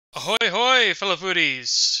Ahoy hoy, fellow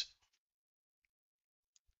foodies!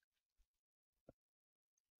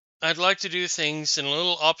 I'd like to do things in a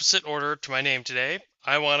little opposite order to my name today.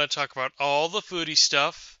 I want to talk about all the foodie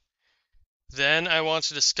stuff, then I want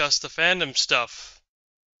to discuss the fandom stuff.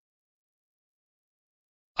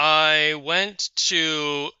 I went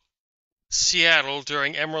to Seattle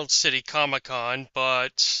during Emerald City Comicon,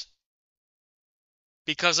 but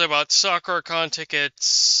because I bought Sakuracon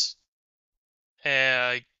tickets,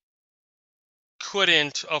 I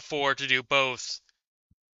couldn't afford to do both.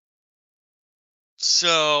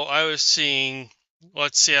 So I was seeing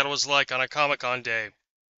what Seattle was like on a Comic-Con day.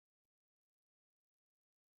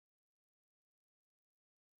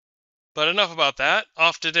 But enough about that.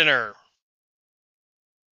 Off to dinner.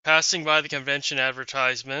 Passing by the convention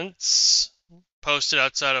advertisements posted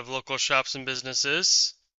outside of local shops and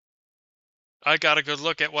businesses, I got a good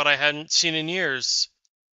look at what I hadn't seen in years.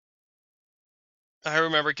 I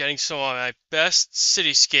remember getting some of my best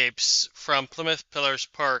cityscapes from Plymouth Pillars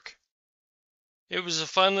Park. It was a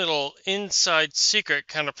fun little inside secret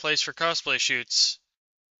kind of place for cosplay shoots.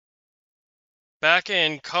 Back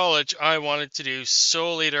in college, I wanted to do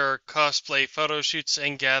Soul Eater cosplay photo shoots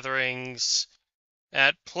and gatherings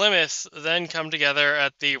at Plymouth, then come together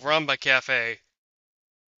at the Rumba Cafe.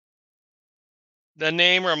 The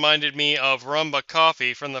name reminded me of Rumba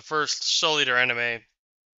Coffee from the first Soul Eater anime.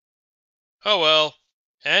 Oh well.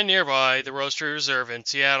 And nearby, the Roastery Reserve in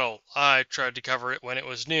Seattle. I tried to cover it when it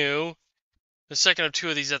was new, the second of two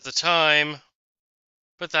of these at the time,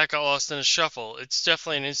 but that got lost in a shuffle. It's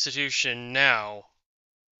definitely an institution now.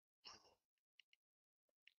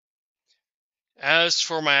 As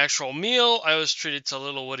for my actual meal, I was treated to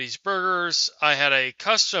Little Woody's Burgers. I had a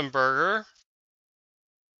custom burger,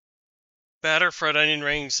 batter fried onion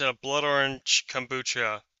rings, and a blood orange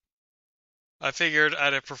kombucha. I figured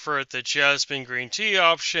I'd have preferred the jasmine green tea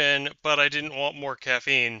option, but I didn't want more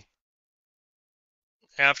caffeine.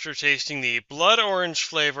 After tasting the blood orange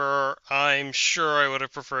flavor, I'm sure I would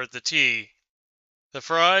have preferred the tea. The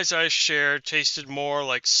fries I shared tasted more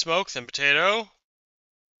like smoke than potato,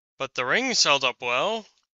 but the rings held up well.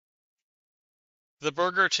 The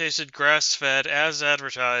burger tasted grass-fed as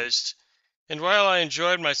advertised, and while I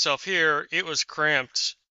enjoyed myself here, it was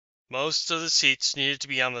cramped. Most of the seats needed to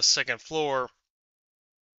be on the second floor.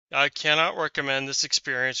 I cannot recommend this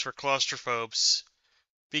experience for claustrophobes,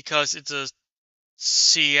 because it's a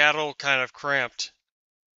Seattle kind of cramped.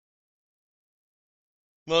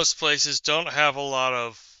 Most places don't have a lot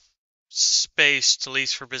of space to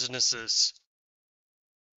lease for businesses.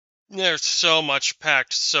 There's so much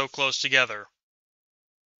packed so close together.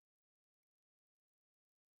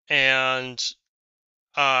 And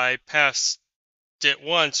I passed it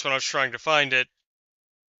once when I was trying to find it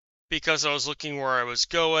because I was looking where I was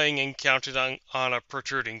going and counted on a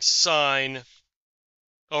protruding sign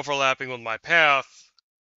overlapping with my path.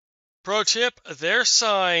 Pro tip, their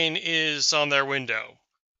sign is on their window.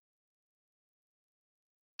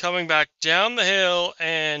 Coming back down the hill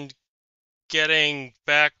and getting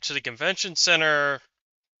back to the convention center,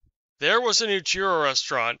 there was a new gyro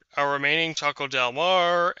restaurant, a remaining Taco Del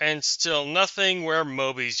Mar, and still nothing where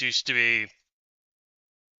Moby's used to be.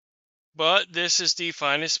 But this is the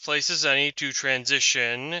finest place as any to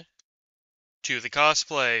transition to the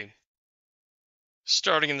cosplay.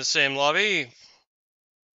 Starting in the same lobby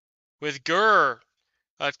with Gurr.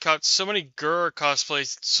 I've caught so many Gurr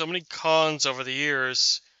cosplays at so many cons over the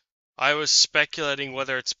years, I was speculating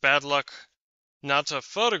whether it's bad luck not to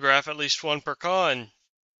photograph at least one per con.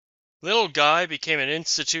 Little guy became an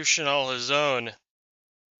institution all his own.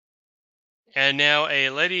 And now a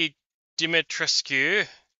Lady Dimitrescu.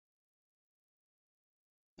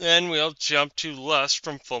 Then we'll jump to Lust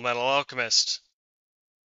from Fullmetal Alchemist.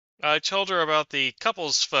 I told her about the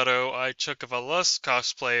couples photo I took of a Lust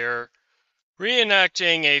cosplayer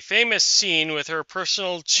reenacting a famous scene with her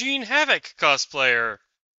personal Jean Havoc cosplayer.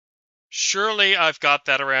 Surely I've got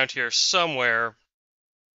that around here somewhere.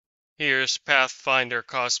 Here's Pathfinder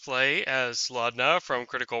cosplay as Laudna from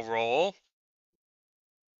Critical Role.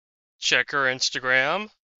 Check her Instagram.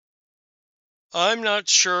 I'm not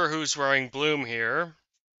sure who's wearing Bloom here.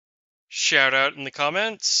 Shout out in the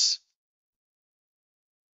comments.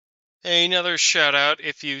 Another shout out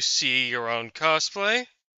if you see your own cosplay.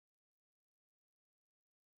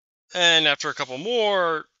 And after a couple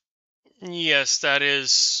more, yes, that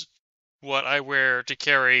is what I wear to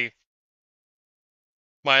carry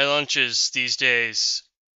my lunches these days.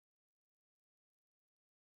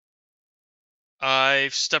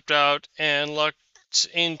 I've stepped out and lucked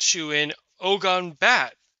into an Ogon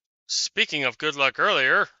bat. Speaking of good luck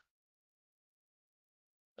earlier,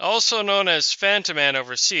 Also known as Phantom Man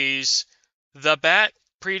overseas, the Bat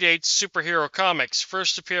predates superhero comics,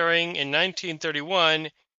 first appearing in 1931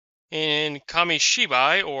 in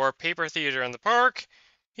Kamishibai, or Paper Theater in the Park.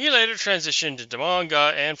 He later transitioned into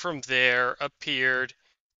manga, and from there appeared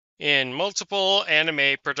in multiple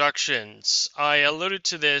anime productions. I alluded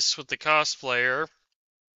to this with the cosplayer,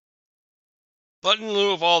 but in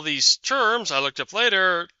lieu of all these terms I looked up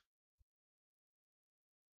later,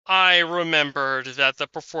 I remembered that the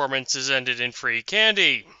performances ended in free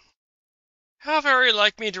candy. How very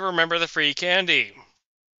like me to remember the free candy.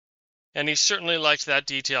 And he certainly liked that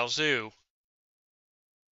detail too.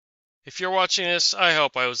 If you're watching this, I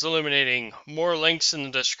hope I was illuminating. More links in the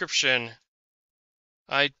description.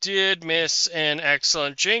 I did miss an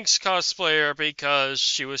excellent Jinx cosplayer because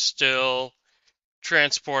she was still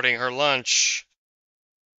transporting her lunch.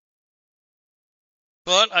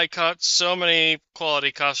 But I caught so many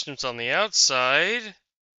quality costumes on the outside,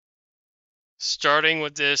 starting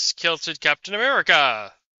with this kilted Captain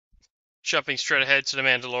America. Jumping straight ahead to the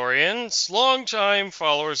Mandalorians, longtime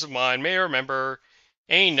followers of mine may remember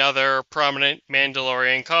another prominent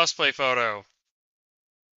Mandalorian cosplay photo.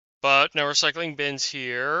 But no recycling bins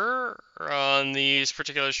here on these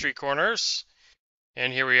particular street corners.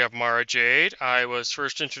 And here we have Mara Jade. I was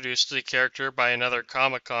first introduced to the character by another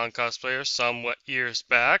Comicon cosplayer some years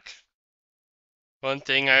back. One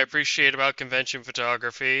thing I appreciate about convention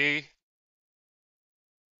photography,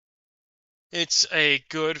 it's a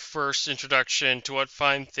good first introduction to what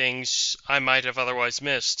fine things I might have otherwise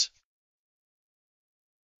missed.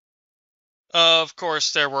 Of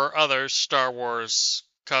course, there were other Star Wars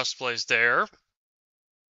cosplays there.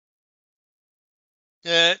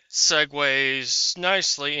 It segues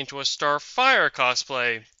nicely into a Starfire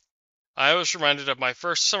cosplay. I was reminded of my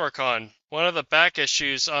first SUmmercon. One of the back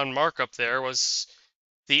issues on markup there was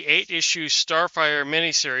the 8-issue Starfire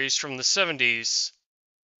miniseries from the 70s.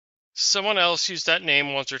 Someone else used that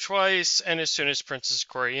name once or twice, and as soon as Princess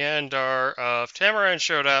Coriandar of Tamaran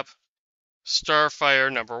showed up,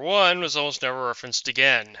 Starfire #1 was almost never referenced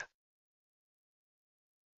again.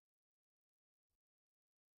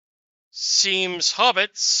 Seems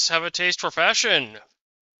hobbits have a taste for fashion.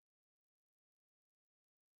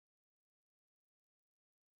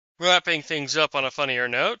 Wrapping things up on a funnier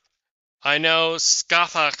note, I know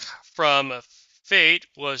Skathach from Fate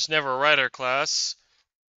was never Rider class,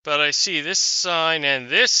 but I see this sign and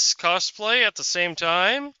this cosplay at the same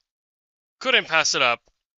time. Couldn't pass it up.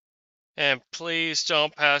 And please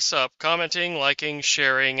don't pass up commenting, liking,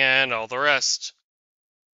 sharing, and all the rest.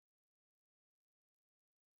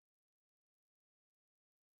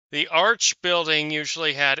 The Arch building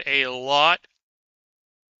usually had a lot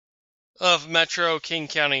of Metro King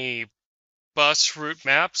County bus route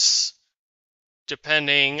maps.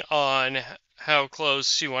 Depending on how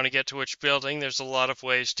close you want to get to which building, there's a lot of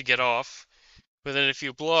ways to get off within a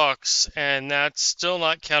few blocks, and that's still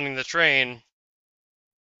not counting the train.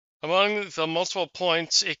 Among the multiple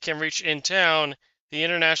points it can reach in town, the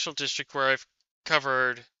International District where I've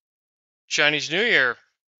covered Chinese New Year.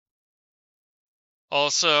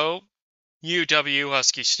 Also, UW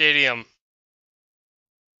Husky Stadium.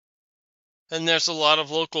 And there's a lot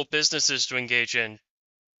of local businesses to engage in,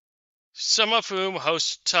 some of whom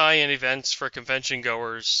host tie-in events for convention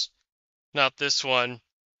goers. Not this one.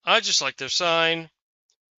 I just like their sign.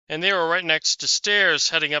 And they were right next to stairs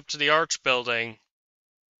heading up to the Arch building.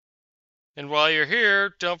 And while you're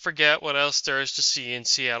here, don't forget what else there is to see in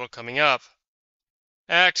Seattle coming up.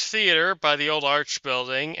 Act Theater by the old Arch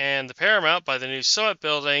building, and the Paramount by the new Summit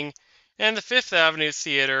building, and the Fifth Avenue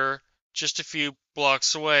Theater just a few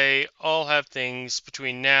blocks away all have things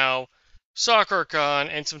between now, Sakuracon,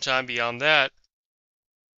 and some time beyond that.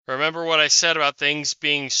 Remember what I said about things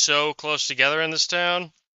being so close together in this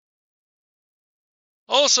town?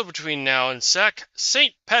 Also between now and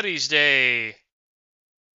St. Paddy's Day.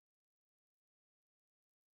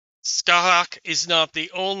 Skahak is not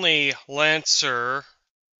the only Lancer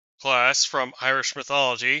class from Irish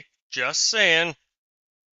mythology, just saying.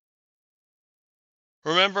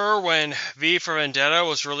 Remember when V for Vendetta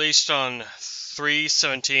was released on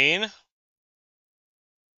 3/17?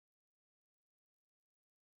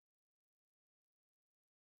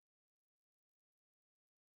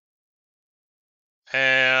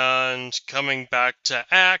 And coming back to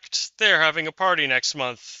Act, they're having a party next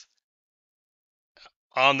month.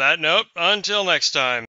 On that note, until next time.